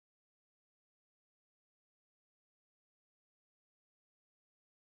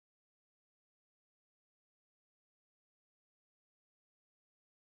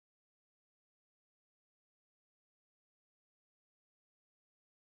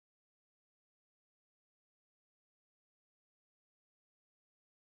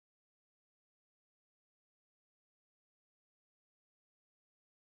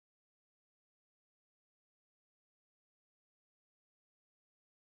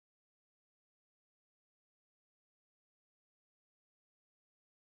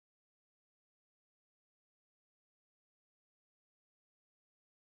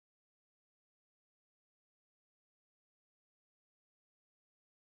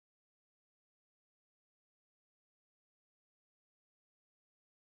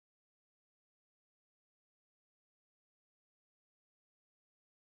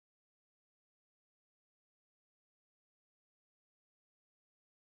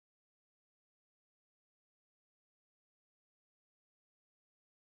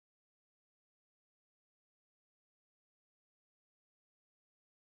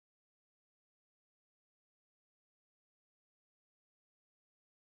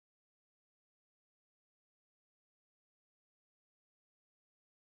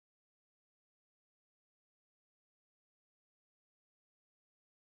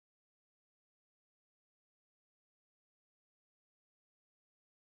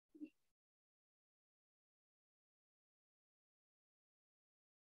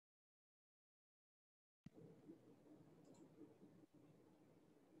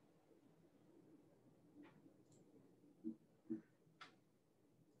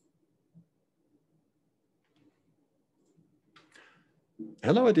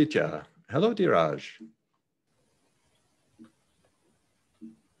Hello, Aditya. Hello, Dheeraj.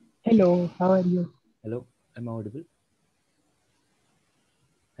 Hello, how are you? Hello, am I audible?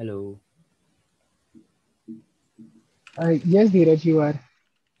 Hello. Yes, Dheeraj, you are.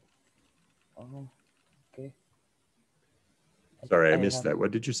 Oh, okay. Sorry, I missed that.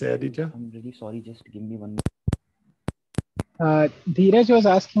 What did you say, Aditya? I'm really sorry. Just give me 1 minute. Dheeraj was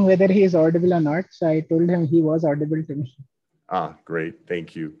asking whether he is audible or not, so I told him he was audible to me. Ah, great.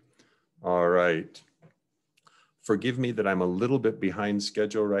 Thank you. All right. Forgive me that I'm a little bit behind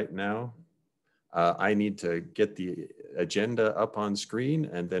schedule right now. I need to get the agenda up on screen,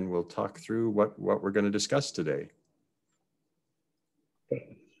 and then we'll talk through what we're going to discuss today.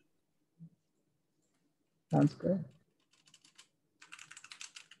 Okay. Sounds good.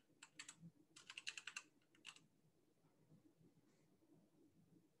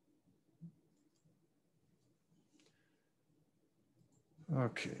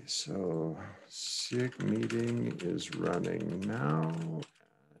 Okay, so SIG meeting is running now.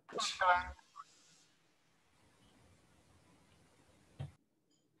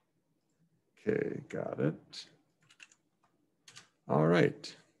 Okay, got it. All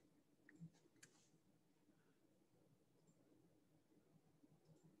right.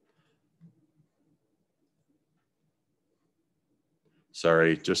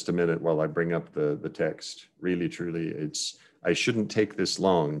 Sorry, just a minute while I bring up the text. Really, truly, I shouldn't take this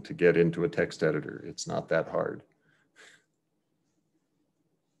long to get into a text editor. It's not that hard.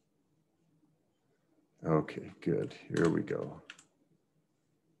 Okay, good. Here we go.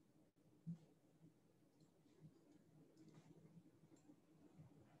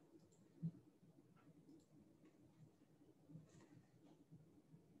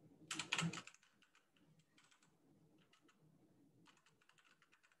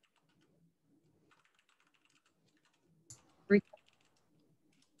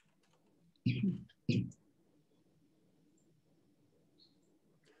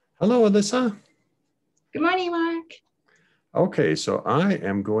 Hello, Alyssa. Good morning, Mark. Okay, so I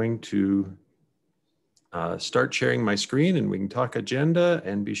am going to start sharing my screen, and we can talk agenda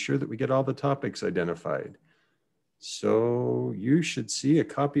and be sure that we get all the topics identified. So you should see a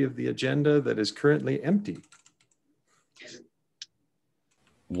copy of the agenda that is currently empty.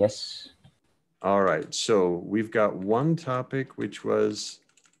 Yes. All right, so we've got one topic, which was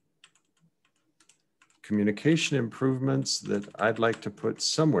communication improvements that I'd like to put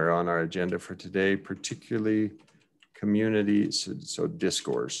somewhere on our agenda for today, particularly community, so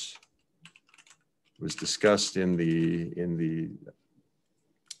discourse was discussed in the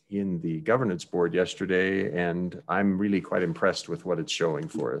governance board yesterday, and I'm really quite impressed with what it's showing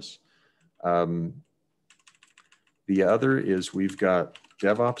for us. The other is we've got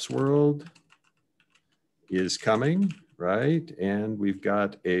DevOps World is coming, right? And we've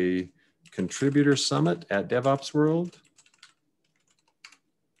got a contributor summit at DevOps World,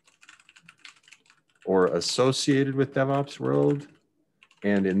 or associated with DevOps World.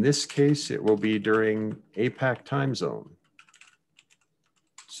 And in this case, it will be during APAC time zone.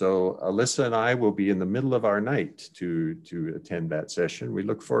 So Alyssa and I will be in the middle of our night to attend that session. We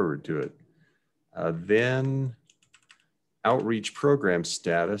look forward to it. Then outreach program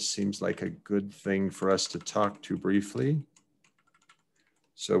status seems like a good thing for us to talk to briefly.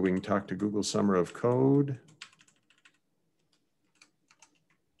 So we can talk to Google Summer of Code.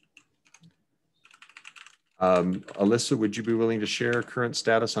 Alyssa, would you be willing to share current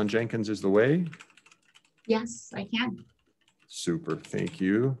status on Jenkins is the way? Yes, I can. Super, thank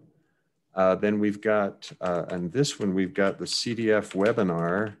you. Then we've got, on this one, we've got the CDF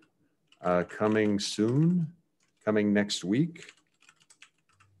webinar coming soon, coming next week.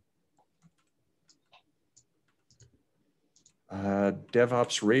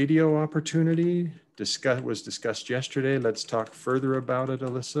 DevOps radio opportunity was discussed yesterday. Let's talk further about it,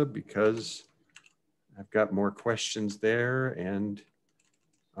 Alyssa, because I've got more questions there. And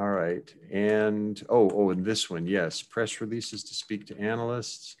all right, and and this one, yes, press releases to speak to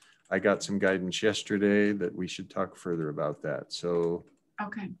analysts. I got some guidance yesterday that we should talk further about that. So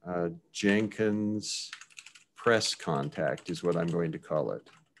okay. Jenkins press contact is what I'm going to call it.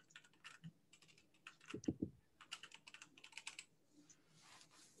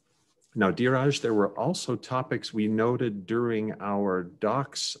 Now, Dheeraj, there were also topics we noted during our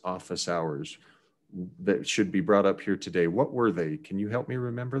docs office hours that should be brought up here today. What were they? Can you help me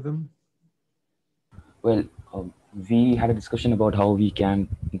remember them? Well, we had a discussion about how we can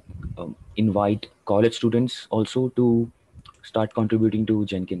invite college students also to start contributing to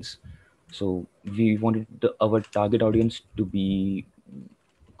Jenkins. So we wanted our target audience to be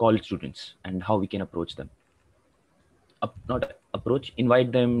college students and how we can approach them. not approach,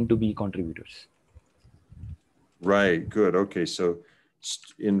 invite them to be contributors. Right, good. Okay, so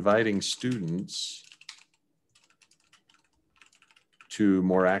inviting students to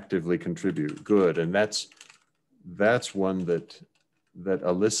more actively contribute. Good, and that's one that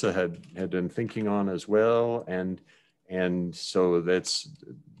Alyssa had been thinking on as well, and so that's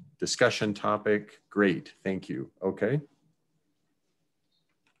discussion topic. Great, thank you. Okay.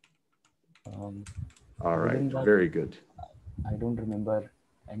 All right, very good. I don't remember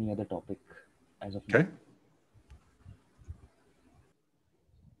any other topic as of now. Okay.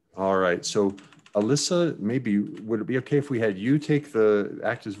 All right, so Alyssa, maybe would it be okay if we had you take the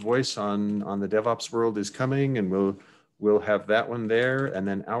active voice on the DevOps World is Coming, and we'll have that one there, and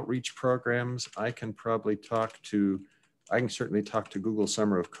then outreach programs. I can certainly talk to Google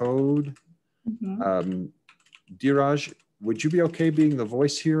Summer of Code. Mm-hmm. Dheeraj, would you be okay being the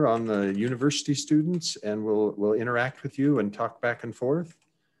voice here on the university students, and we'll interact with you and talk back and forth?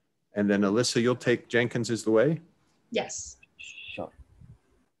 And then Alyssa, you'll take Jenkins is the way? Yes. Sure.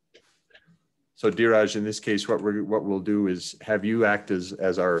 So Dheeraj, in this case, what we'll do is have you act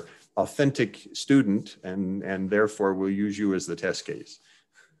as our authentic student, and therefore we'll use you as the test case.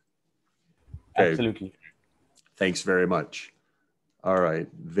 Okay. Absolutely. Thanks very much. All right,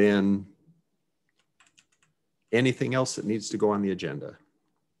 then anything else that needs to go on the agenda?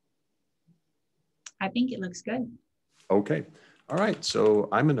 I think it looks good. Okay. All right, so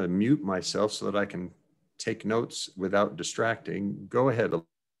I'm going to mute myself so that I can take notes without distracting. Go ahead. All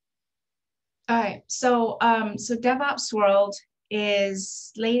right, so DevOps World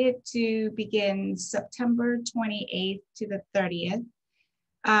is slated to begin September 28th to the 30th.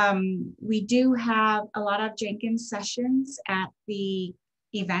 We do have a lot of Jenkins sessions at the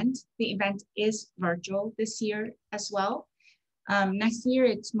event. The event is virtual this year as well. Next year,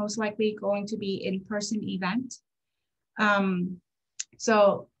 it's most likely going to be in-person event.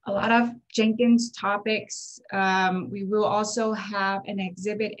 So a lot of Jenkins topics. We will also have an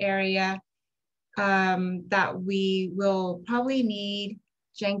exhibit area that we will probably need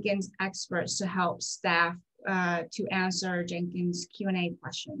Jenkins experts to help staff to answer Jenkins Q&A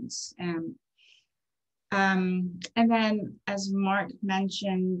questions. And then, as Mark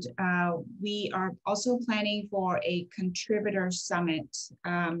mentioned, we are also planning for a contributor summit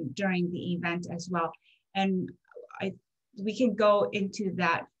during the event as well. And we can go into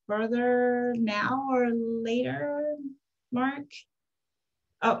that further now or later, Mark?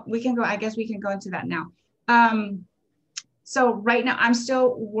 Oh, I guess we can go into that now. So right now I'm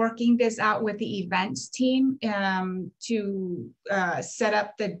still working this out with the events team to set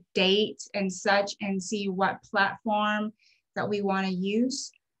up the date and such and see what platform that we want to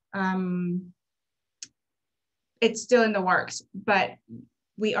use. It's still in the works, but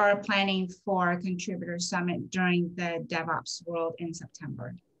we are planning for a contributor summit during the DevOps World in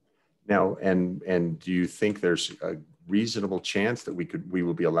September. Now, and do you think there's a reasonable chance that we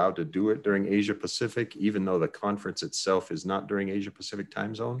will be allowed to do it during Asia Pacific, even though the conference itself is not during Asia Pacific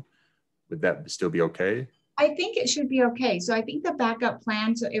time zone? Would that still be okay? I think it should be okay. So I think the backup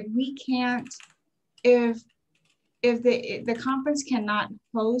plan, so if we can't, if the conference cannot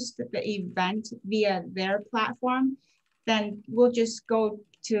host the event via their platform, then we'll just go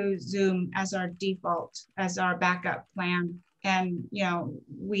to Zoom as our default, as our backup plan. And, you know,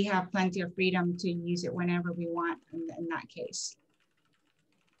 we have plenty of freedom to use it whenever we want in that case.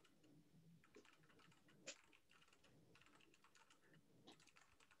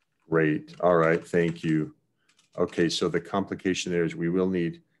 Great. All right. Thank you. Okay. So the complication there is we will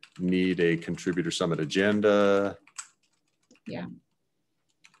need a contributor summit agenda. Yeah.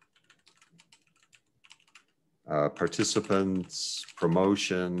 Participants,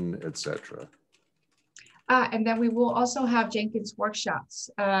 promotion, etc. And then we will also have Jenkins workshops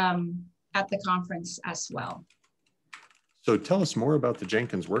at the conference as well. So tell us more about the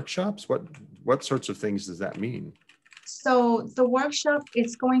Jenkins workshops. What sorts of things does that mean? So the workshop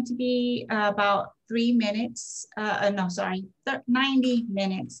is going to be about 3 minutes, 90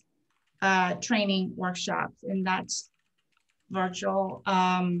 minutes training workshops, and that's virtual.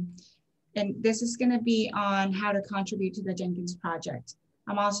 And this is going to be on how to contribute to the Jenkins project.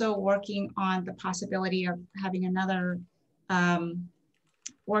 I'm also working on the possibility of having another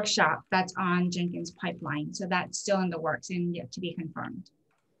workshop that's on Jenkins pipeline. So that's still in the works and yet to be confirmed.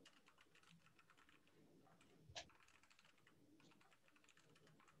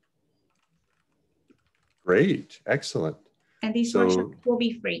 Great, excellent. And these workshops will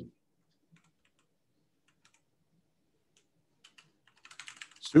be free.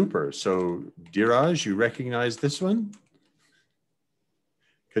 Super. So Dheeraj, you recognize this one?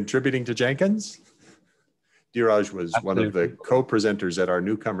 Contributing to Jenkins? Dheeraj was one of the Absolutely. co-presenters at our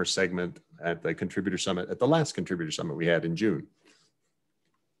newcomer segment at the Contributor Summit, at the last Contributor Summit we had in June.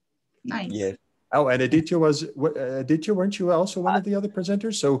 Nice. Yes. Oh, and Aditya Aditya, weren't you also one of the other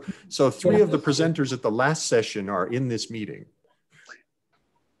presenters? So three Yeah. of the presenters at the last session are in this meeting.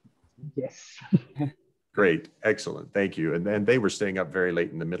 Yes. Great, excellent, thank you. And they were staying up very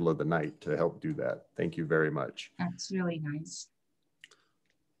late in the middle of the night to help do that. Thank you very much. That's really nice.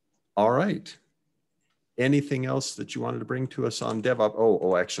 All right. Anything else that you wanted to bring to us on DevOps?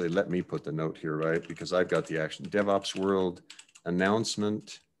 Oh, actually, let me put the note here, right? Because I've got the action. DevOps World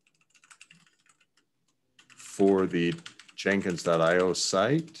announcement for the Jenkins.io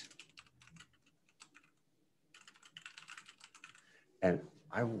site. And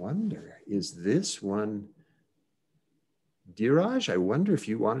I wonder, is this one, Dheeraj, I wonder if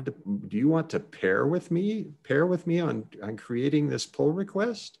you wanted to, do you want to pair with me on creating this pull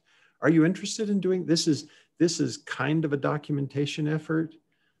request? Are you interested in doing, this is kind of a documentation effort,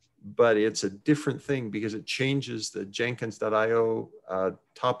 but it's a different thing because it changes the Jenkins.io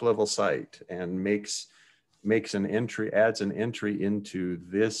top level site and makes an entry, adds an entry into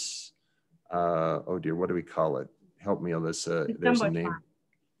this, oh dear, what do we call it? Help me, Alyssa, there's a name.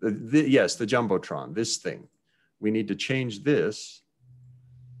 Yes, the Jumbotron, this thing. We need to change this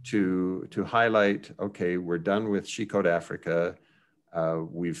to highlight, okay, we're done with She Code Africa.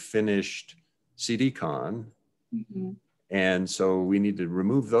 We've finished CDCon. Mm-hmm. And so we need to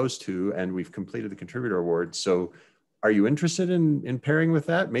remove those two, and we've completed the contributor award. So are you interested in pairing with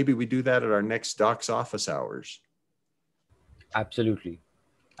that? Maybe we do that at our next Docs office hours. Absolutely.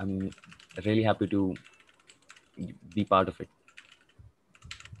 I'm really happy to be part of it.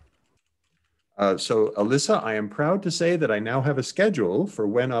 So Alyssa, I am proud to say that I now have a schedule for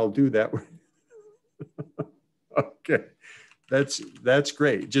when I'll do that. Okay, that's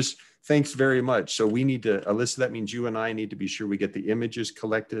great. Just thanks very much. So we need to, Alyssa, that means you and I need to be sure we get the images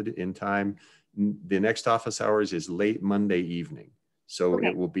collected in time. The next office hours is late Monday evening. So Okay.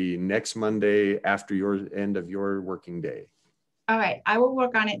 It will be next Monday after your end of your working day. All right, I will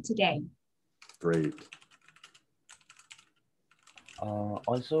work on it today. Great.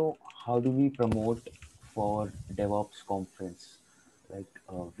 Also, how do we promote for DevOps conference? Like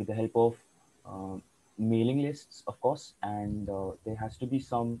with the help of mailing lists, of course, and there has to be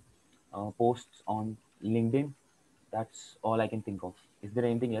some posts on LinkedIn. That's all I can think of. Is there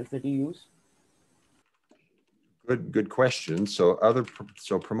anything else that you use? Good question. So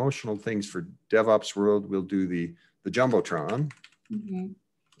promotional things for DevOps World, we'll do the Jumbotron. Mm-hmm.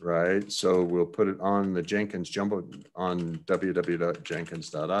 Right, so we'll put it on the Jenkins Jumbo on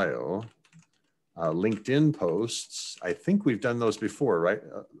www.jenkins.io. LinkedIn posts, I think we've done those before, right,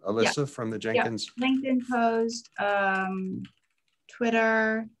 Alyssa, from the Jenkins? Yep. LinkedIn post,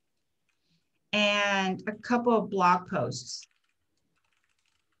 Twitter, and a couple of blog posts.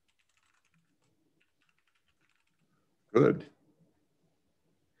 Good.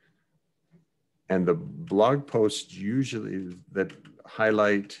 And the blog posts usually that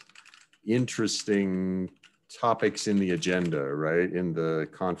highlight interesting topics in the agenda, right? In the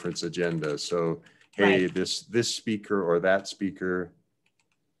conference agenda. So, hey, right. this speaker or that speaker.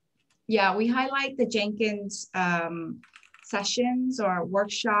 Yeah, we highlight the Jenkins sessions or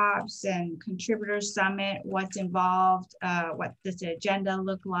workshops and contributor summit, what's involved, what does the agenda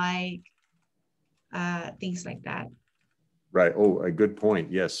look like, things like that. Right. Oh, a good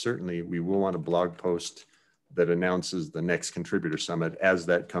point. Yes, certainly. We will want a blog post that announces the next contributor summit as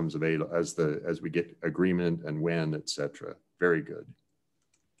that comes available, as we get agreement and when, etc. Very good.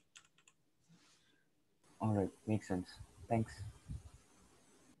 All right, makes sense. Thanks.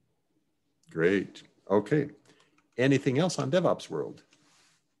 Great. Okay. Anything else on DevOps World?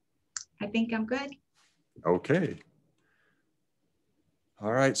 I think I'm good. Okay.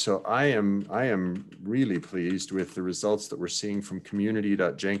 All right, so I am really pleased with the results that we're seeing from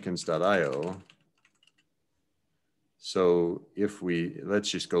community.jenkins.io. So let's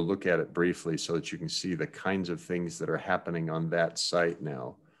just go look at it briefly so that you can see the kinds of things that are happening on that site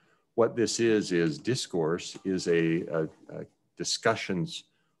now. What this is Discourse is a discussions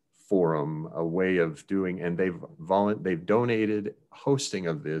forum, a way of doing, and they've donated hosting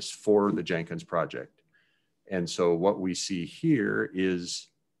of this for the Jenkins project. And so what we see here is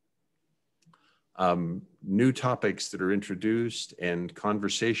new topics that are introduced and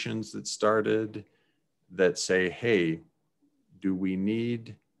conversations that started that say, hey, do we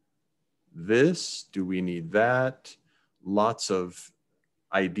need this? Do we need that? Lots of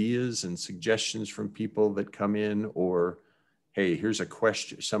ideas and suggestions from people that come in, or, hey, here's a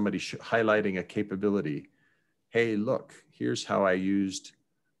question, somebody highlighting a capability. Hey, look, here's how I used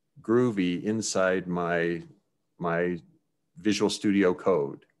Groovy inside my my Visual Studio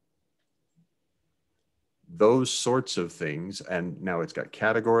Code. Those sorts of things. And now it's got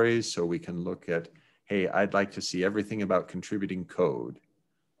categories, so we can look at, hey, I'd like to see everything about contributing code.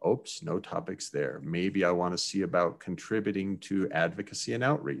 Oops, no topics there. Maybe I want to see about contributing to advocacy and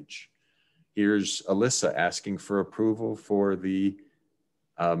outreach. Here's Alyssa asking for approval for the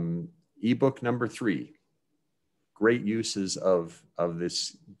ebook number 3. Great uses of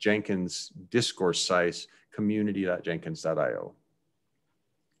this Jenkins discourse site, community.jenkins.io.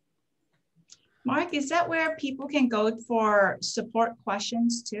 Mark, is that where people can go for support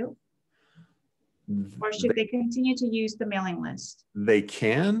questions too? Or should they continue to use the mailing list? They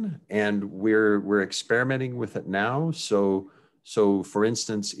can, and we're experimenting with it now. So for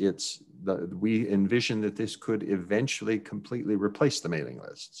instance, we envision that this could eventually completely replace the mailing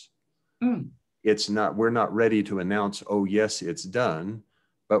lists. Mm. We're not ready to announce, oh yes, it's done,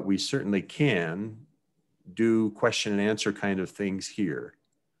 but we certainly can do question and answer kind of things here.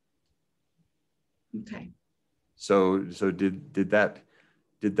 Okay. So did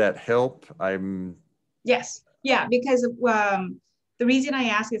that help? Yes. Yeah, because the reason I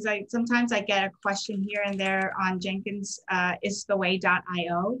ask is sometimes I get a question here and there on Jenkins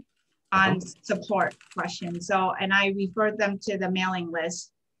istheway.io on support questions. So, and I refer them to the mailing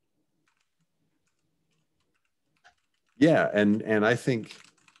list. Yeah, and I think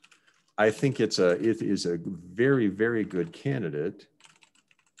it is a very, very good candidate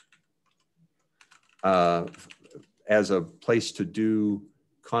as a place to do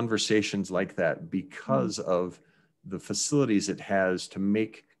conversations like that, because of the facilities it has to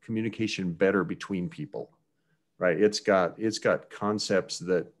make communication better between people, right? It's got concepts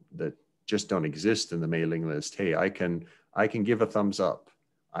that just don't exist in the mailing list. Hey, I can give a thumbs up.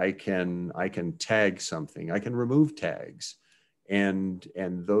 I can tag something. I can remove tags, and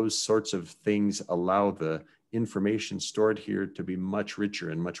those sorts of things allow the information stored here to be much richer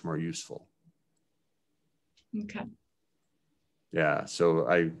and much more useful. Okay. Yeah, so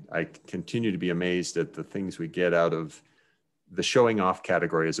I continue to be amazed at the things we get out of the showing off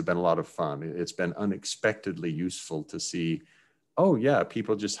category. Has been a lot of fun. It's been unexpectedly useful to see, oh yeah,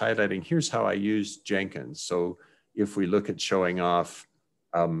 people just highlighting, here's how I use Jenkins. So if we look at showing off,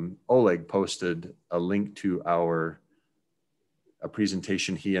 Oleg posted a link to a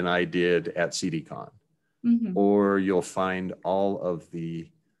presentation he and I did at CDCon. Mm-hmm. Or you'll find all of the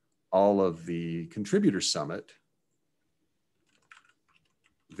Contributor Summit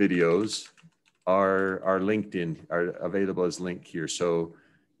videos are linked in, are available as link here. So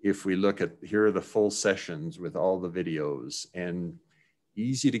if we look at, here are the full sessions with all the videos, and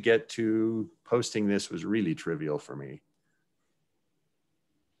easy to get to. Posting this was really trivial for me.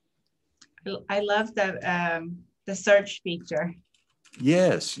 I love the search feature.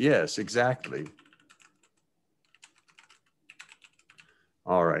 Yes, exactly.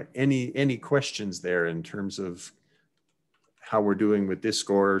 All right, any questions there in terms of how we're doing with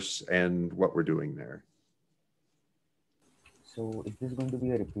discourse and what we're doing there? So is this going to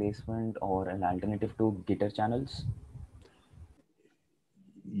be a replacement or an alternative to Gitter channels?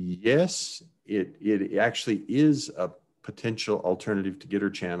 Yes, it actually is a potential alternative to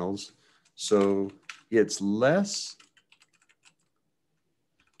Gitter channels. So it's less,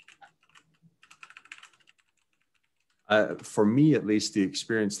 for me at least, the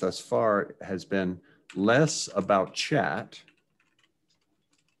experience thus far has been less about chat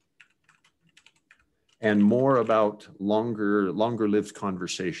and more about longer lived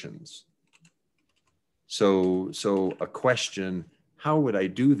conversations. So a question, how would I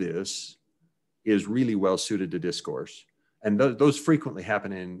do this, is really well suited to discourse. And those frequently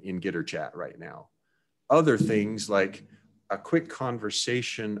happen in Gitter chat right now. Other things like a quick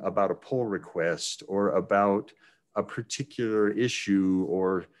conversation about a pull request or about a particular issue,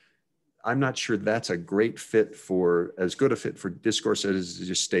 or I'm not sure that's a great fit for, as good a fit for discourse as to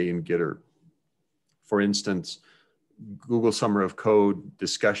just stay in Gitter. For instance, Google Summer of Code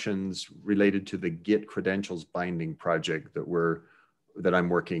discussions related to the Git credentials binding project that I'm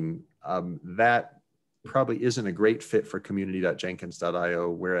working, that probably isn't a great fit for community.jenkins.io,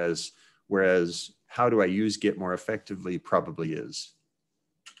 whereas how do I use Git more effectively probably is.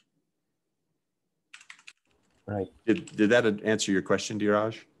 Right. Did that answer your question,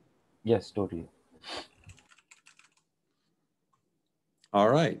 Dheeraj? Yes, totally. All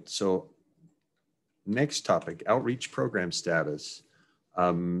right, so next topic, outreach program status.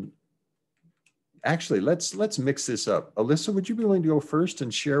 Actually, let's mix this up. Alyssa, would you be willing to go first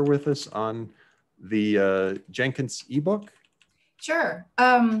and share with us on the Jenkins ebook? Sure.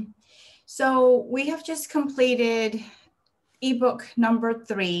 So we have just completed ebook number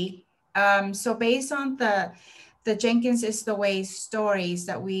 3. So based on the the Jenkins is the way stories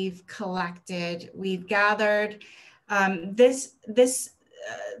that we've collected, we've gathered. This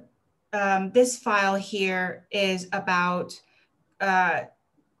file here is about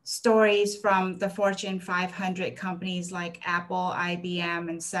stories from the Fortune 500 companies like Apple, IBM,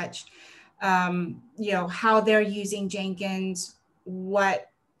 and such. You know, how they're using Jenkins, what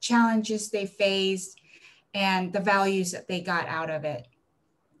challenges they faced, and the values that they got out of it.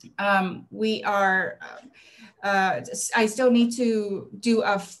 I still need to do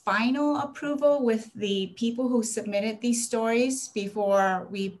a final approval with the people who submitted these stories before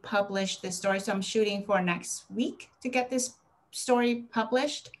we publish the story. So I'm shooting for next week to get this story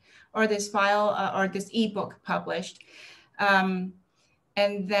published, or this file or this ebook published.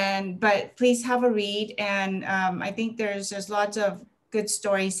 And then, but please have a read. And I think there's lots of good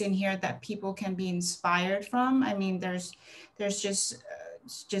stories in here that people can be inspired from. I mean, there's just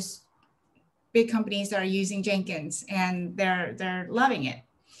big companies that are using Jenkins and they're loving it.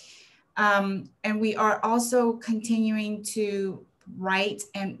 And we are also continuing to write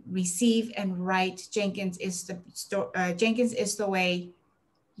and receive and write Jenkins is the way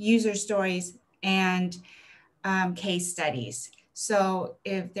user stories and case studies. So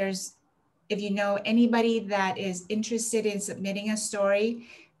if you know anybody that is interested in submitting a story,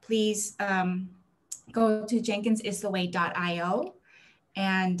 please go to jenkinsistheway.io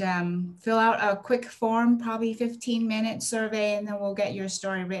and fill out a quick form, probably 15-minute survey, and then we'll get your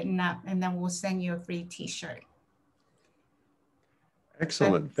story written up, and then we'll send you a free t-shirt.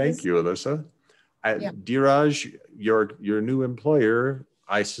 Excellent. Thank you, Alyssa. Dheeraj, your new employer,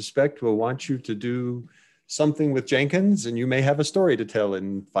 I suspect, will want you to do something with Jenkins, and you may have a story to tell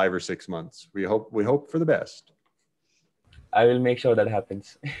in 5 or 6 months. We hope for the best. I will make sure that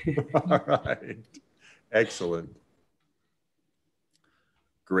happens. All right. Excellent.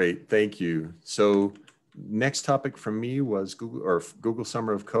 Great. Thank you. So next topic from me was Google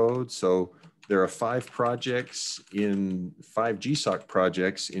Summer of Code. So there are 5 GSOC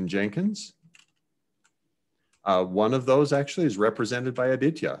projects in Jenkins. One of those actually is represented by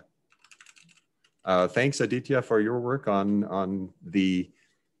Aditya. Thanks, Aditya, for your work on the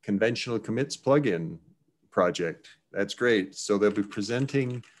conventional commits plugin project. That's great. So they'll be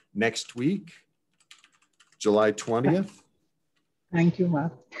presenting next week, July 20th. Thank you,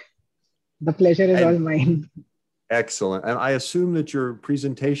 Mark. The pleasure is all mine. Excellent. And I assume that your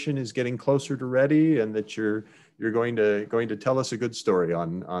presentation is getting closer to ready and that you're going to tell us a good story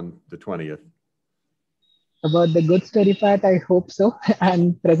on the 20th. About the good story part, I hope so.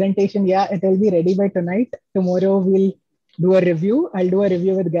 And presentation, yeah, it will be ready by tonight. Tomorrow we'll do a review. I'll do a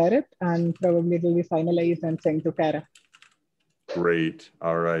review with Gareth, and probably it will be finalized and sent to Kara. Great.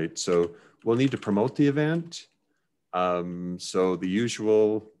 All right. So we'll need to promote the event. So the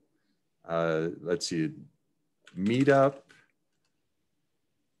usual, let's see, meetup,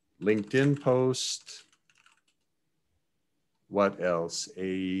 LinkedIn post, what else?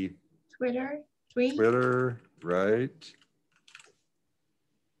 A Twitter, right?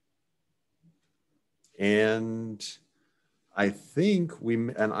 And I think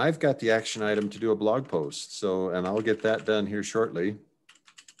I've got the action item to do a blog post. So, and I'll get that done here shortly.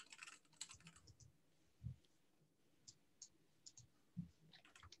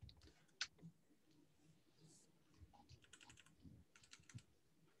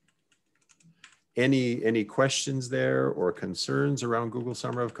 Any questions there or concerns around Google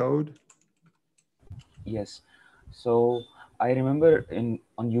Summer of Code? Yes. So I remember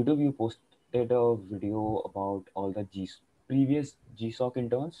on YouTube you posted a video about all the previous GSOC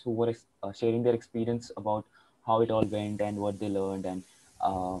interns who were sharing their experience about how it all went and what they learned and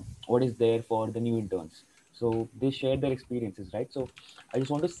what is there for the new interns. So they shared their experiences, right? So I just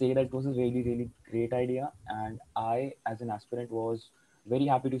want to say that it was a really, really great idea. And I, as an aspirant, was very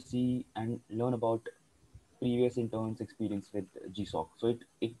happy to see and learn about previous interns' experience with GSOC. So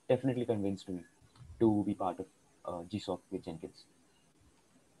it definitely convinced me to be part of GSOC with Jenkins.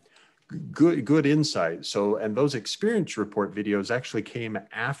 Good insight. So, and those experience report videos actually came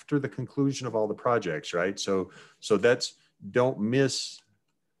after the conclusion of all the projects, right? So that's, don't miss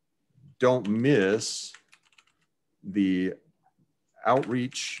the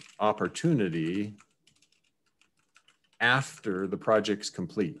outreach opportunity after the project's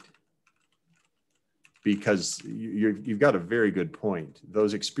complete. Because you've got a very good point.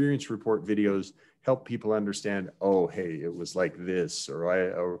 Those experience report videos help people understand, oh, hey, it was like this,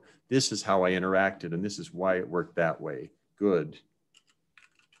 or this is how I interacted, and this is why it worked that way. Good.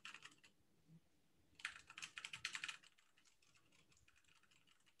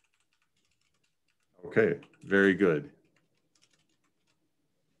 Okay, very good.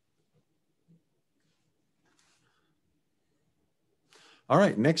 All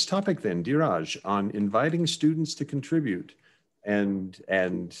right, next topic then, Dheeraj, on inviting students to contribute. And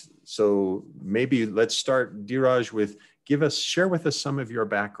so maybe let's start, Dheeraj, with share with us some of your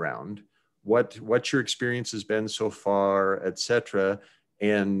background, what your experience has been so far, etc.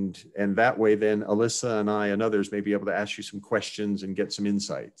 And that way then Alyssa and I and others may be able to ask you some questions and get some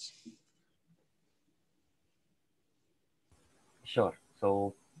insights. Sure.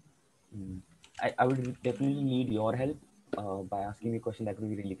 So I would definitely need your help by asking me a question. That would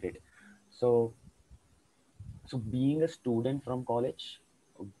be really great. So being a student from college,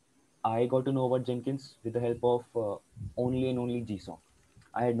 I got to know about Jenkins with the help of only and only GSOC.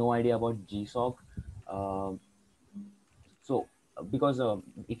 I had no idea about GSOC. Uh, because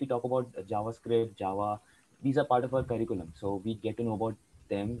if we talk about JavaScript, Java, these are part of our curriculum. So we get to know about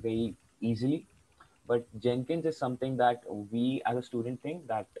them very easily. But Jenkins is something that we as a student think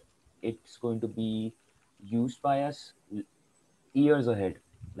that it's going to be used by us years ahead,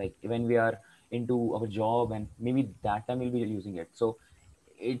 like when we are into our job, and maybe that time we'll be using it. So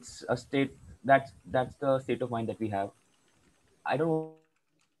it's a state, that's the state of mind that we have. I don't want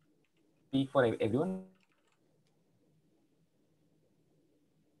to speak for everyone, but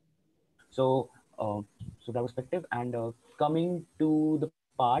so so that perspective. And coming to the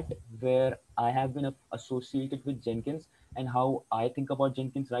part where I have been associated with Jenkins and how I think about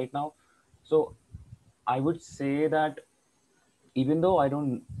Jenkins right now. So I would say that even though I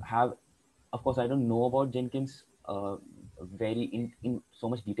don't have, of course, I don't know about Jenkins very in so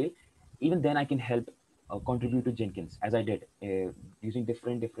much detail, even then I can help contribute to Jenkins as I did using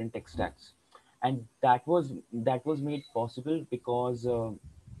different tech stacks. And that was made possible because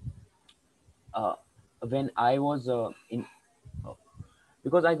uh, when I was in uh,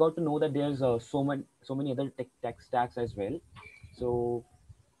 because I got to know that there's so many other tech stacks as well. So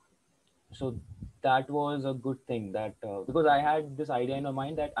so that was a good thing, that because I had this idea in my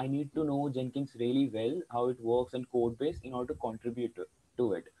mind that I need to know Jenkins really well, how it works in code base in order to contribute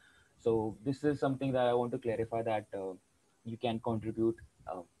to it. So this is something that I want to clarify, that you can contribute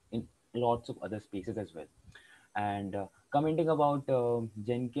in lots of other spaces as well. And commenting about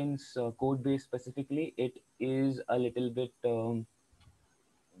Jenkins code base specifically, it is a little bit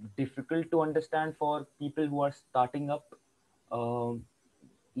difficult to understand for people who are starting up, um,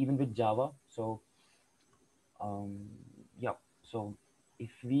 even with Java. So um, yeah, so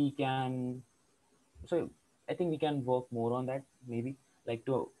if we can, so I think we can work more on that, maybe like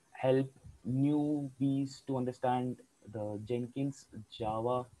to help newbies to understand the Jenkins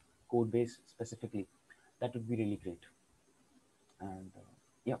Java code base specifically. That would be really great. And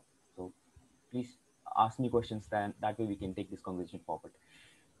yeah, so please ask me questions, then that way we can take this conversation forward.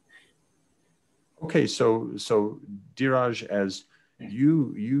 Okay, so Dheeraj, as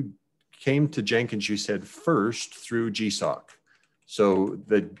you came to Jenkins, you said first through GSOC. So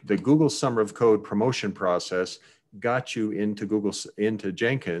the Google Summer of Code promotion process got you into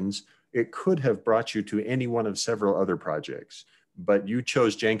Jenkins. It could have brought you to any one of several other projects, but you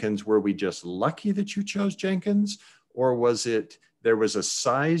chose Jenkins. Were we just lucky that you chose Jenkins, or was it there was a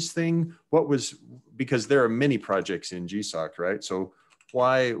size thing? What was, because there are many projects in GSOC, right? So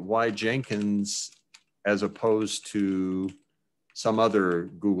why Jenkins as opposed to some other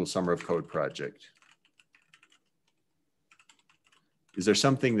Google Summer of Code project? Is there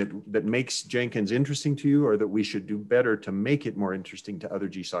something that makes Jenkins interesting to you, or that we should do better to make it more interesting to other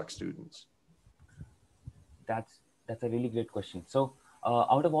GSOC students? That's a really great question. So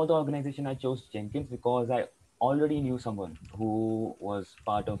out of all the organization, I chose Jenkins because I already knew someone who was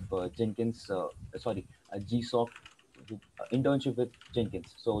part of Jenkins, GSOC internship with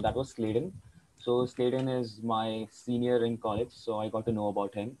Jenkins. So that was Sladen. So Sladen is my senior in college. So I got to know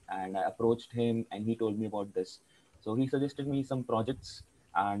about him, and I approached him and he told me about this. So he suggested me some projects,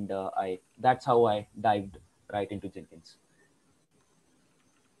 and that's how I dived right into Jenkins.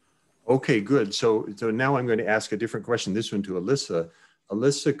 Okay, good. So now I'm going to ask a different question, this one to Alyssa.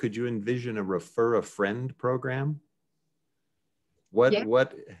 Alyssa, could you envision a refer a friend program?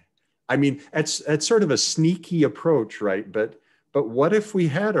 What, I mean, that's sort of a sneaky approach, right? But what if we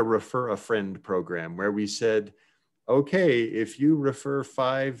had a refer a friend program where we said, okay, if you refer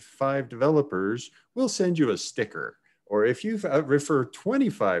five developers, we'll send you a sticker. Or if you refer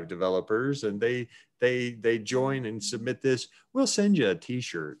 25 developers and they join and submit this, we'll send you a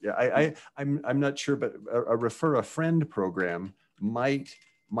T-shirt. I'm not sure, but a refer a friend program might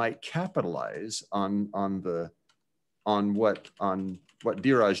capitalize on what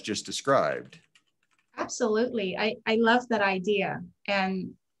Dheeraj just described. Absolutely. I love that idea.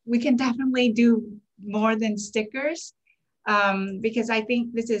 And we can definitely do more than stickers, because I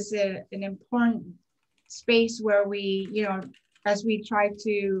think this is an important space where we, as we try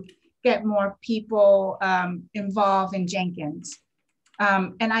to get more people involved in Jenkins.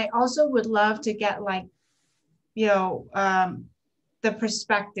 And I also would love to get like, you know, the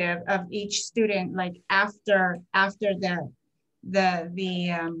perspective of each student, like after the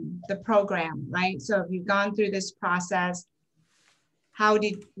program, right? So if you've gone through this process,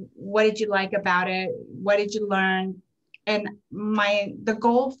 what did you like about it? What did you learn? And the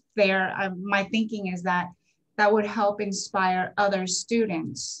goal there, my thinking is that would help inspire other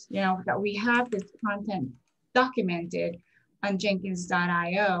students, you know, that we have this content documented on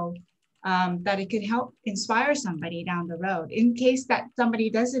Jenkins.io, that it could help inspire somebody down the road in case that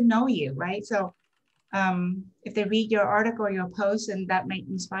somebody doesn't know you, right? So if they read your article, your post, and that might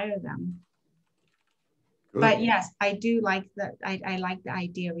inspire them. Good. But yes, I do like I like the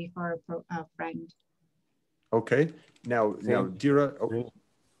idea refer a friend. Okay. Now, Dheeraj,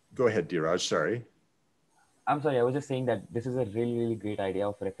 go ahead, Dheeraj, sorry. I'm sorry, I was just saying that this is a really, really great idea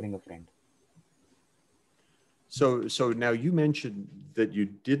of referring a friend. So now you mentioned that you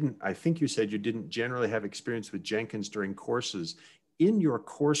didn't, I think you said you didn't generally have experience with Jenkins during courses. In your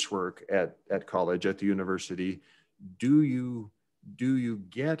coursework at college, at the university, do you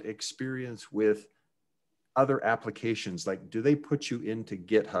get experience with other applications? Like, do they put you into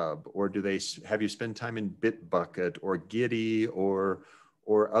GitHub, or do they have you spend time in Bitbucket or Gitty or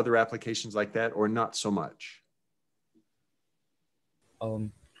other applications like that, or not so much?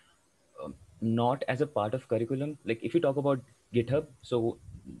 Not as a part of curriculum. Like if you talk about GitHub, so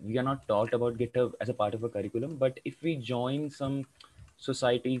we are not taught about GitHub as a part of a curriculum, but if we join some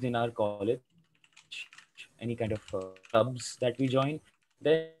societies in our college, any kind of clubs that we join,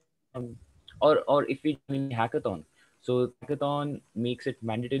 then or if we join any hackathon, so the hackathon makes it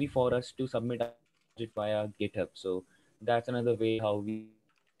mandatory for us to submit our project via GitHub. So that's another way how we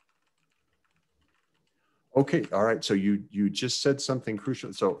Okay, all right. So you just said something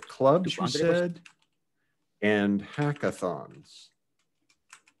crucial. So clubs, you said, and hackathons.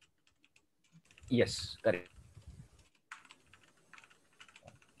 Yes, correct.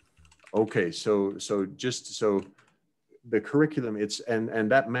 Okay, so the curriculum,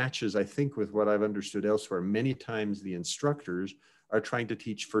 and that matches, I think, with what I've understood elsewhere. Many times the instructors are trying to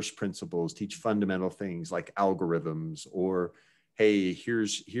teach first principles, teach fundamental things like algorithms, or hey,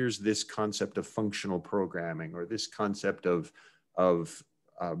 here's this concept of functional programming, or this concept of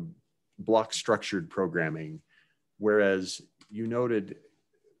block structured programming. Whereas you noted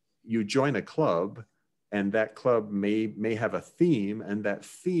you join a club, and that club may have a theme, and that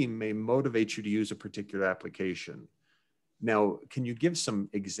theme may motivate you to use a particular application. Now, can you give some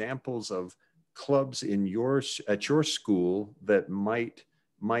examples of clubs at your school that might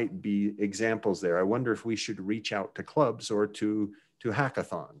be examples there? I wonder if we should reach out to clubs or to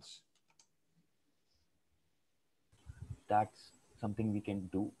hackathons. That's something we can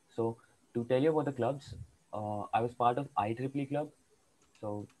do. So to tell you about the clubs, I was part of IEEE club.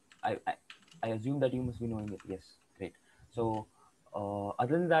 So I assume that you must be knowing it. Yes, great. So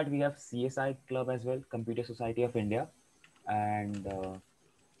other than that, we have CSI club as well, Computer Society of India, and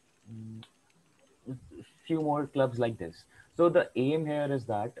few more clubs like this. So the aim here is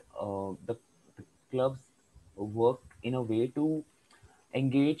that the clubs work in a way to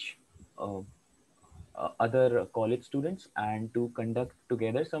engage other college students and to conduct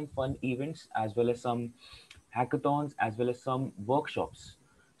together some fun events as well as some hackathons as well as some workshops.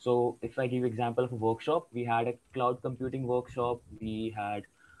 So if I give example of a workshop, we had a cloud computing workshop, we had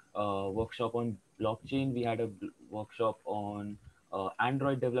a workshop on blockchain, we had a workshop on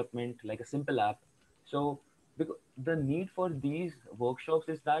Android development, like a simple app. So because the need for these workshops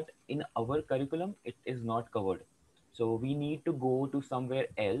is that in our curriculum it is not covered, so we need to go to somewhere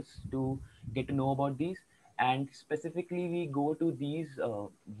else to get to know about these. And specifically we go to these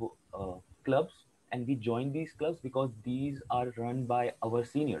clubs, and we join these clubs because these are run by our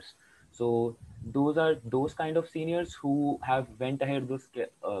seniors. So those are those kind of seniors who have went ahead with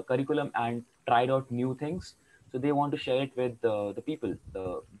curriculum and tried out new things, so they want to share it with the people,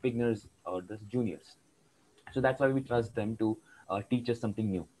 the beginners or the juniors. So that's why we trust them to teach us something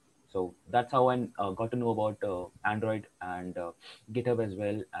new. So that's how I got to know about Android and GitHub as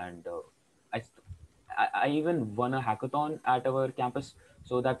well. And I, I even won a hackathon at our campus.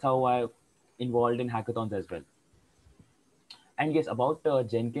 So that's how I involved in hackathons as well. And yes, about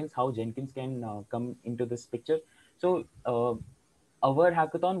Jenkins, how Jenkins can come into this picture. So our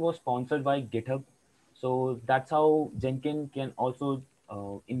hackathon was sponsored by GitHub. So that's how Jenkins can also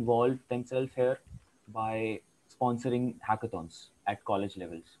involve themselves here by sponsoring hackathons at college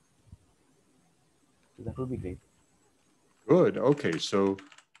levels. So that would be great. Good. Okay. So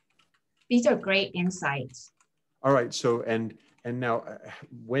these are great insights. all right. So and And now,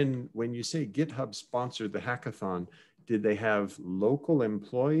 when you say GitHub sponsored the hackathon, did they have local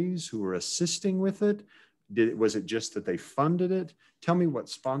employees who were assisting with it? Was it just that they funded it? Tell me what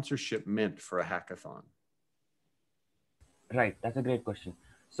sponsorship meant for a hackathon. Right, that's a great question.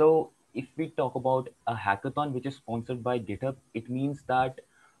 So, if we talk about a hackathon which is sponsored by GitHub, it means that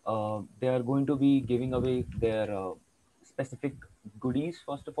they are going to be giving away their specific goodies,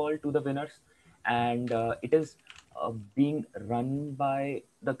 first of all, to the winners. And it is being run by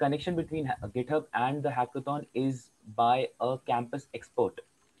the connection between GitHub and the hackathon is by a campus expert.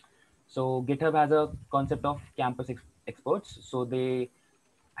 So GitHub has a concept of campus experts. So they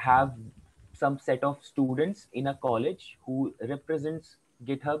have some set of students in a college who represents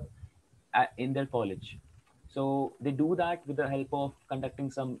GitHub in their college. So they do that with the help of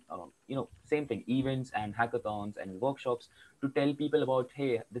conducting some, same thing, events and hackathons and workshops to tell people about,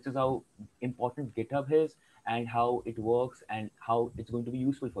 hey, this is how important GitHub is and how it works and how it's going to be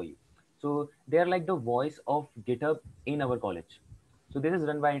useful for you. So they are like the voice of GitHub in our college. So this is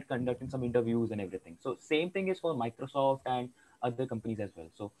run by conducting some interviews and everything. So same thing is for Microsoft and other companies as well.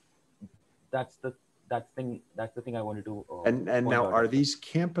 So that's the that's the thing I wanted to And point now, out are as well. these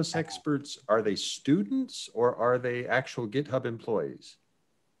campus experts, are they students or are they actual GitHub employees?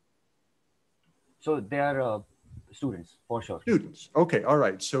 So they are students for sure. Students. Okay. All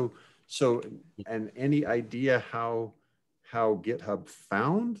right. So, and any idea how GitHub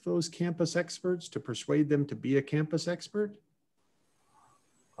found those campus experts to persuade them to be a campus expert?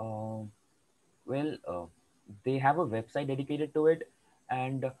 Well, they have a website dedicated to it,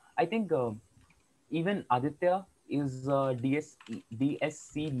 and I think even Aditya is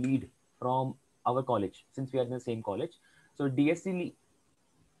DSC lead from our college since we are in the same college. So DSC,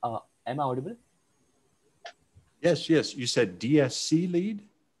 am I audible? Yes. Yes. You said DSC lead?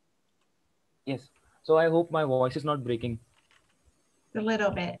 Yes. So I hope my voice is not breaking. A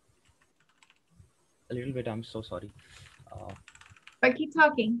little bit. A little bit. I'm so sorry. But keep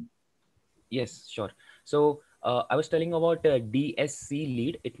talking. Yes, sure. So I was telling about DSC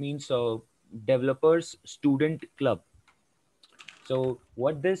lead. It means Developers Student Club. So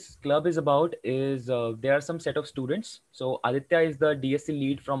what this club is about is there are some set of students. So Aditya is the DSC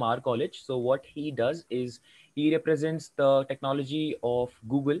lead from our college. So what he does is he represents the technology of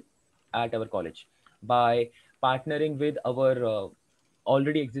Google at our college by partnering with our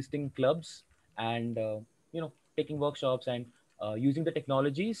already existing clubs and taking workshops and using the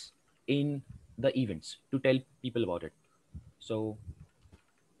technologies in the events to tell people about it. So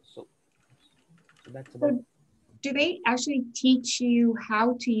so so that's about. So do they actually teach you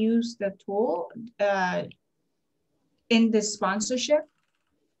how to use the tool in this sponsorship?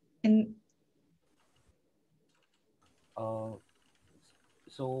 In Uh,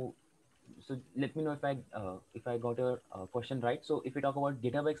 so so let me know if I got your question right. So if we talk about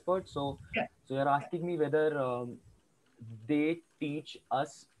GitHub experts, yeah. so you're asking me whether they teach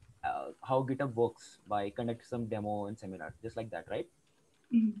us how GitHub works by conducting some demo and seminar, just like that, right?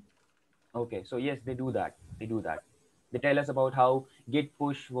 Mhm. Okay, so yes, they do that. They do that. They tell us about how Git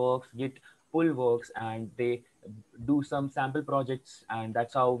push works, Git pull works, and they do some sample projects, and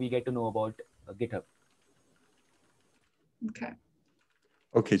that's how we get to know about GitHub. Okay.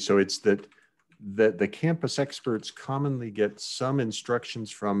 Okay. So it's that the campus experts commonly get some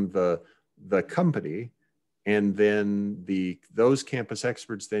instructions from the company, and then those campus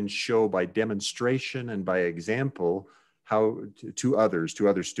experts then show by demonstration and by example how to other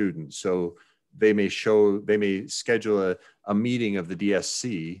students. So they may schedule a meeting of the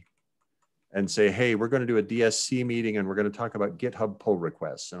DSC and say, hey, we're going to do a DSC meeting and we're going to talk about GitHub pull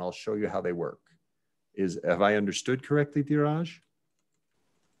requests, and I'll show you how they work. Have I understood correctly, Dheeraj?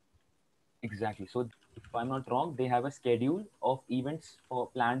 Exactly. So if I'm not wrong, they have a schedule of events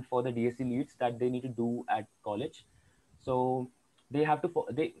planned for the DSC leads that they need to do at college. So they have to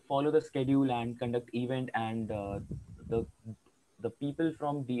they follow the schedule and conduct event, and the the people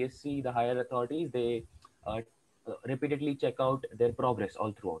from DSC, the higher authorities, they uh, repeatedly check out their progress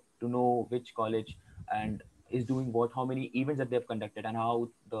all throughout to know which college and is doing what, how many events that they've conducted, and how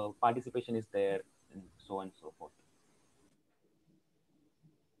the participation is there, and so on and so forth.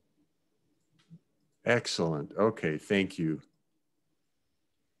 Excellent. Okay, thank you.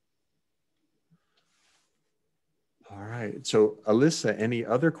 All right. So, Alyssa, any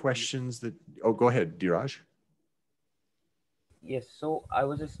other questions that? Oh, go ahead, Dheeraj. Yes, so I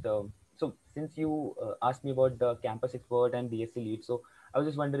was just so since you asked me about the campus expert and DSC lead, so I was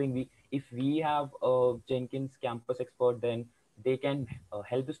just wondering, if we have a Jenkins campus expert, then they can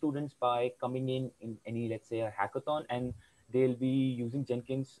help the students by coming in any, let's say, a hackathon, and they'll be using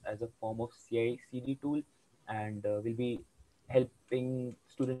Jenkins as a form of CI/CD tool, and will be helping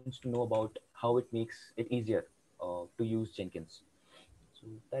students to know about how it makes it easier to use Jenkins. So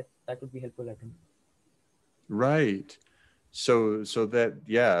that would be helpful, I think. Right. So that,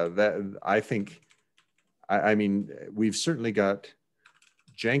 yeah, that I think, I mean, we've certainly got,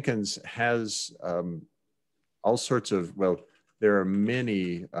 Jenkins has all sorts of, well, there are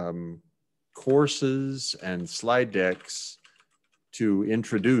many courses and slide decks to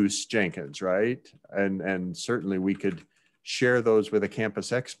introduce Jenkins, right? And certainly we could share those with the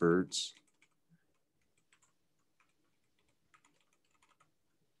campus experts.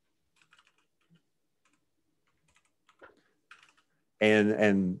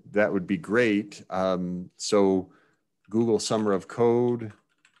 And that would be great. So Google Summer of Code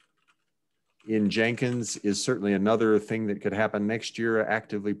in Jenkins is certainly another thing that could happen next year,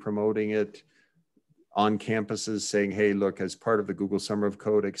 actively promoting it on campuses, saying, hey, look, as part of the Google Summer of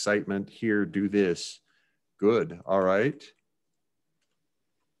Code excitement, here, do this. Good, all right.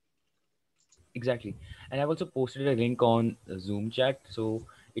 Exactly. And I've also posted a link on the Zoom chat. So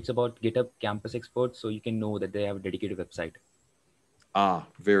it's about GitHub Campus Experts. So you can know that they have a dedicated website. Ah,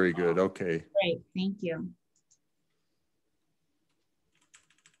 very good, okay. Great, thank you.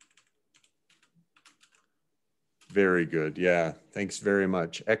 Very good, yeah, thanks very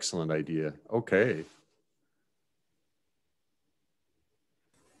much. Excellent idea, okay.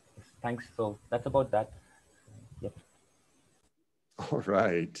 Thanks. So that's about that. Yep. All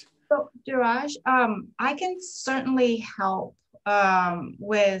right. So, Duraj, I can certainly help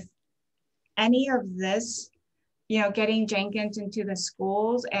with any of this, getting Jenkins into the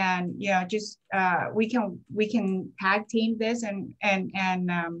schools, and just we can tag team this and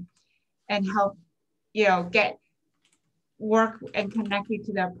help get work and connect you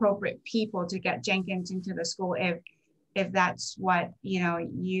to the appropriate people to get Jenkins into the school if that's what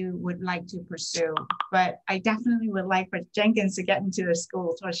you would like to pursue. But I definitely would like for Jenkins to get into the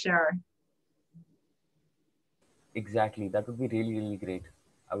schools for sure. Exactly. That would be really, really great.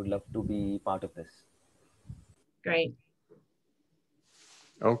 I would love to be part of this. Great.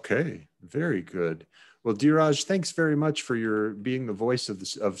 Okay, very good. Well, Dheeraj, thanks very much for your being the voice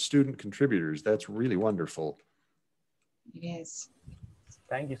of student contributors. That's really wonderful. Yes.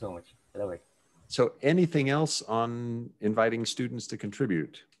 Thank you so much. I love it. So anything else on inviting students to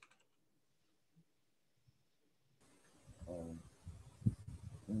contribute?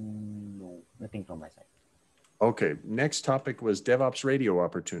 No, nothing from my side. Okay, next topic was DevOps radio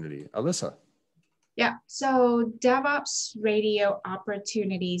opportunity. Alyssa. Yeah, so DevOps radio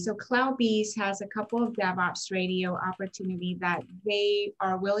opportunity. So CloudBees has a couple of DevOps radio opportunity that they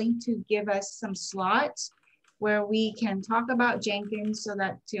are willing to give us some slots where we can talk about Jenkins so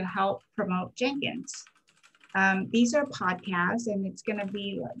that to help promote Jenkins. These are podcasts and it's gonna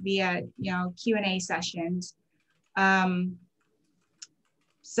be via Q&A sessions.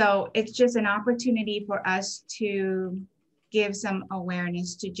 So it's just an opportunity for us to give some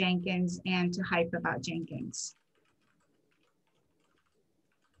awareness to Jenkins and to hype about Jenkins.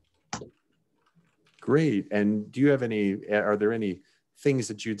 Great. And do you have are there any things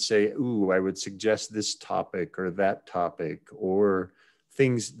that you'd say, ooh, I would suggest this topic or that topic, or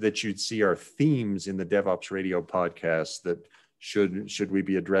things that you'd see are themes in the DevOps Radio podcast that should we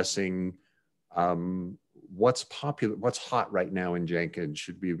be addressing? What's popular, what's hot right now in Jenkins?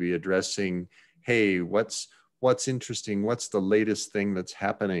 Should we be addressing, hey, what's interesting? What's the latest thing that's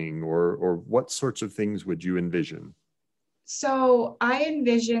happening? Or what sorts of things would you envision? So I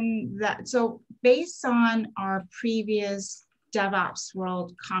envision that, so based on our previous DevOps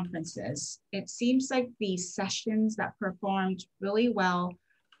World conferences, it seems like the sessions that performed really well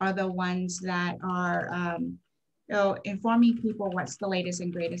are the ones that are informing people what's the latest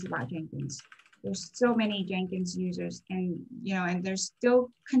and greatest about Jenkins. There's so many Jenkins users and they're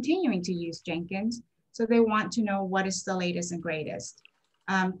still continuing to use Jenkins. So they want to know what is the latest and greatest.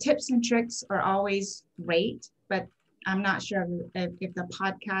 Tips and tricks are always great, but I'm not sure if the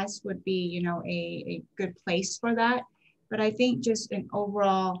podcast would be, a good place for that. But I think just an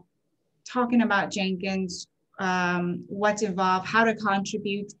overall talking about Jenkins, what's involved, how to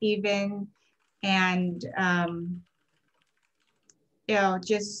contribute even, and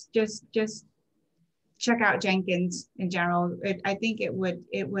just check out Jenkins in general. I think it would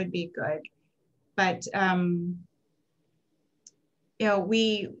be good. But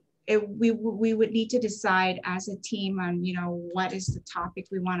we would need to decide as a team on what is the topic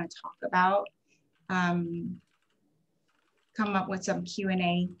we want to talk about. Come up with some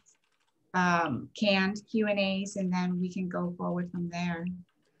Q&A, canned Q&As, and then we can go forward from there.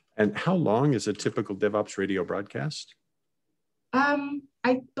 And how long is a typical DevOps Radio broadcast?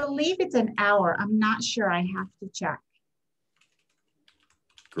 I believe it's an hour. I'm not sure. I have to check.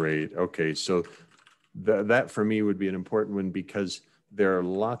 Great. Okay, so that for me would be an important one because there are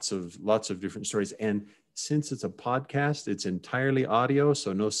lots of different stories, and since it's a podcast, it's entirely audio,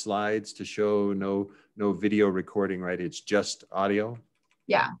 so no slides to show, no video recording, right? It's just audio.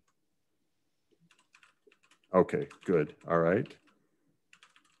 Yeah. Okay, good. All right.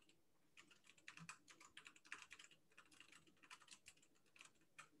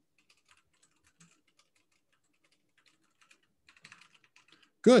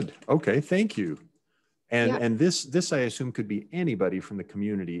 Good. Okay, thank you. And this I assume could be anybody from the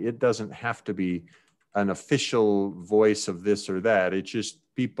community. It doesn't have to be an official voice of this or that. It's just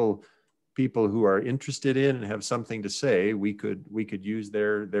people who are interested in and have something to say. We could use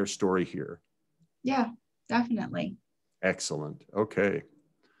their story here. Yeah, definitely. Excellent. Okay.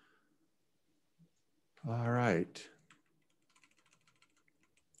 All right.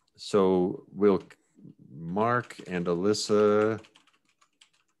 So we'll Mark and Alyssa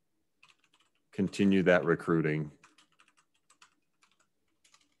continue that recruiting.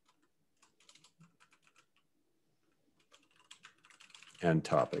 And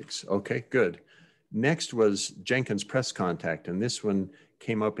topics. Okay, good. Next was Jenkins press contact, and this one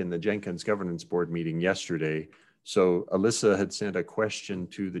came up in the Jenkins governance board meeting yesterday. So Alyssa had sent a question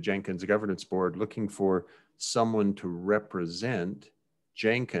to the Jenkins governance board looking for someone to represent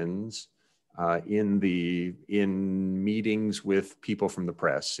Jenkins in meetings with people from the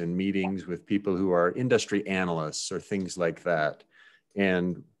press, in meetings with people who are industry analysts or things like that.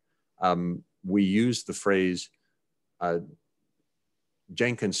 And we used the phrase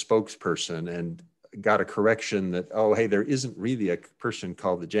Jenkins spokesperson and got a correction that, oh, hey, there isn't really a person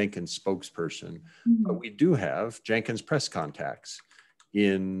called the Jenkins spokesperson, but we do have Jenkins press contacts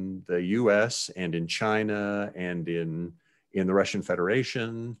in the US and in China and in the Russian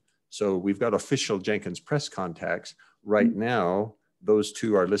Federation. So we've got official Jenkins press contacts. Right now, those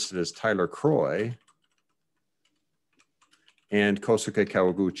two are listed as Tyler Croy and Kosuke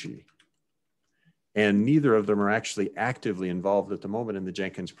Kawaguchi. And neither of them are actually actively involved at the moment in the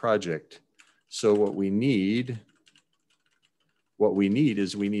Jenkins project. So what we need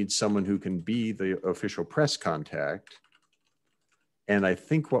is we need someone who can be the official press contact. And I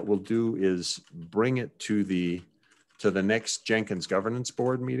think what we'll do is bring it to the next Jenkins governance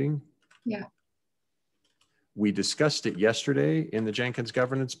board meeting. Yeah. We discussed it yesterday in the Jenkins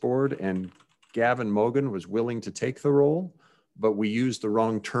governance board, and Gavin Mogan was willing to take the role, but we used the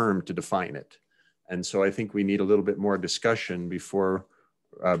wrong term to define it. And so I think we need a little bit more discussion before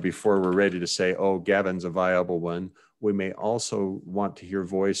we're ready to say, oh, Gavin's a viable one. We may also want to hear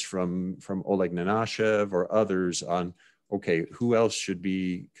voice from Oleg Nenashev or others on, okay, who else should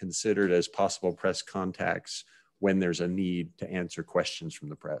be considered as possible press contacts when there's a need to answer questions from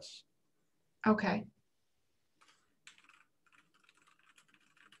the press. Okay.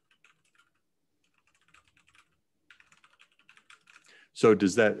 So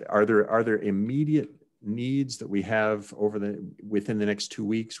are there immediate needs that we have within the next 2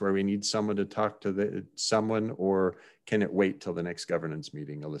 weeks where we need someone to talk to someone, or can it wait till the next governance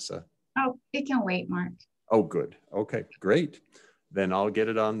meeting, Alyssa? Oh, it can wait, Mark. Oh, good. Okay, great. Then I'll get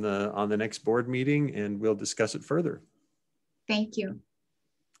it on the next board meeting and we'll discuss it further. Thank you.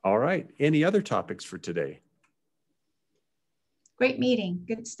 All right. Any other topics for today? Great meeting.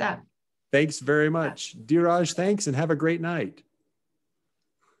 Good stuff. Thanks very much. Dheeraj, thanks and have a great night.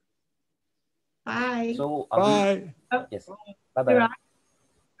 Bye. So bye. Yes. Bye bye.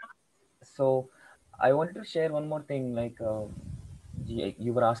 So I wanted to share one more thing. Like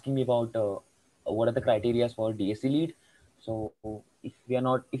you were asking me about what are the criteria for DSC lead. So if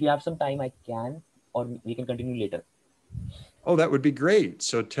you have some time, I can, or we can continue later. Oh, that would be great.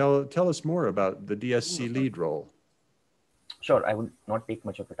 So tell us more about the DSC lead role. Sure, I will not take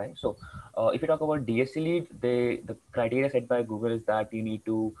much of your time. So if you talk about DSC lead, the criteria set by Google is that you need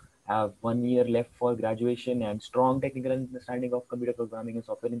to have 1 year left for graduation and strong technical understanding of computer programming and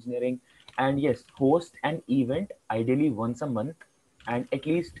software engineering. And yes, host an event ideally once a month and at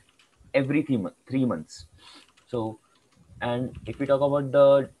least every 3 months. So, and if we talk about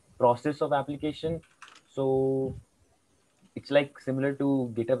the process of application, so it's like similar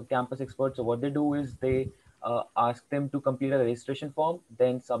to GitHub Campus Expert. So what they do is they ask them to complete a registration form,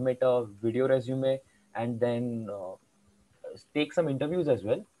 then submit a video resume, and then take some interviews as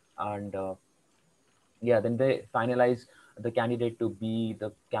well. And yeah, then they finalize the candidate to be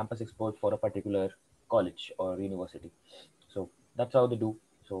the campus expert for a particular college or university. So that's how they do.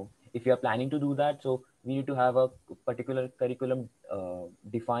 So if you are planning to do that, so we need to have a particular curriculum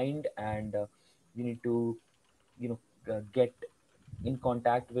defined, and you need to get in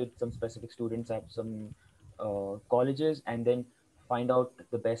contact with some specific students at some colleges, and then find out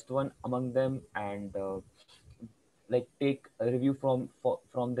the best one among them and like take a review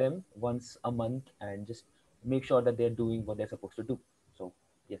from them once a month and just make sure that they're doing what they're supposed to do. So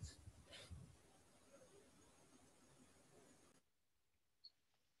yes.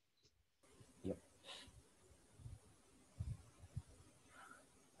 Yep.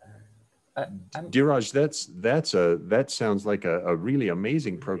 Dheeraj, that sounds like a really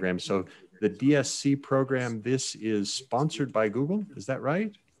amazing program. So the DSC program, this is sponsored by Google, is that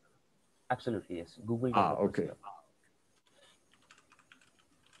right? Absolutely, yes. Google Ah, developers okay. here.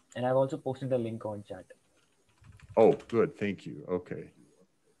 And I've also posted the link on chat. Oh, good, thank you. Okay.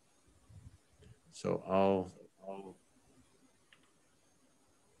 So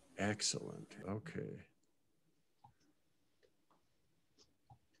excellent, okay.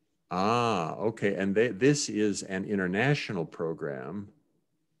 Ah, okay, and this is an international program.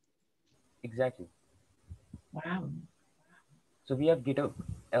 Exactly. Wow. So we have GitHub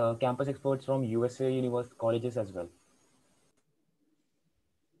campus experts from USA university colleges as well.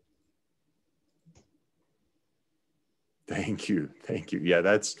 Thank you, thank you. Yeah,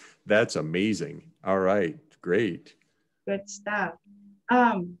 that's amazing. All right, great. Good stuff.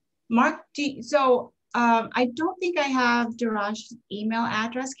 Mark, I don't think I have Dheeraj's email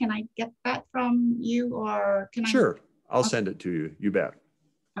address. Can I get that from you, or can I? Sure, I'll send it to you. You bet.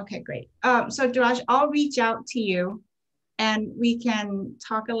 Okay, great. So Dheeraj, I'll reach out to you and we can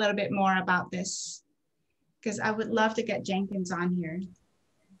talk a little bit more about this because I would love to get Jenkins on here.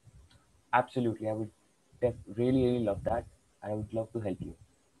 Absolutely. I would really, really love that. I would love to help you.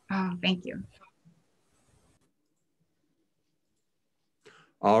 Oh, thank you.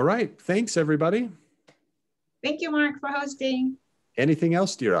 All right, thanks everybody. Thank you, Mark, for hosting. Anything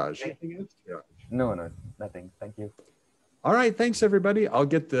else, Dheeraj? No, nothing. Thank you. All right, thanks everybody. I'll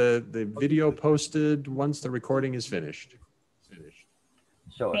get the video posted once the recording is finished.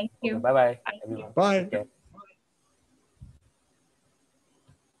 Sure. Thank you. Okay, bye-bye, everyone. Bye. Take care.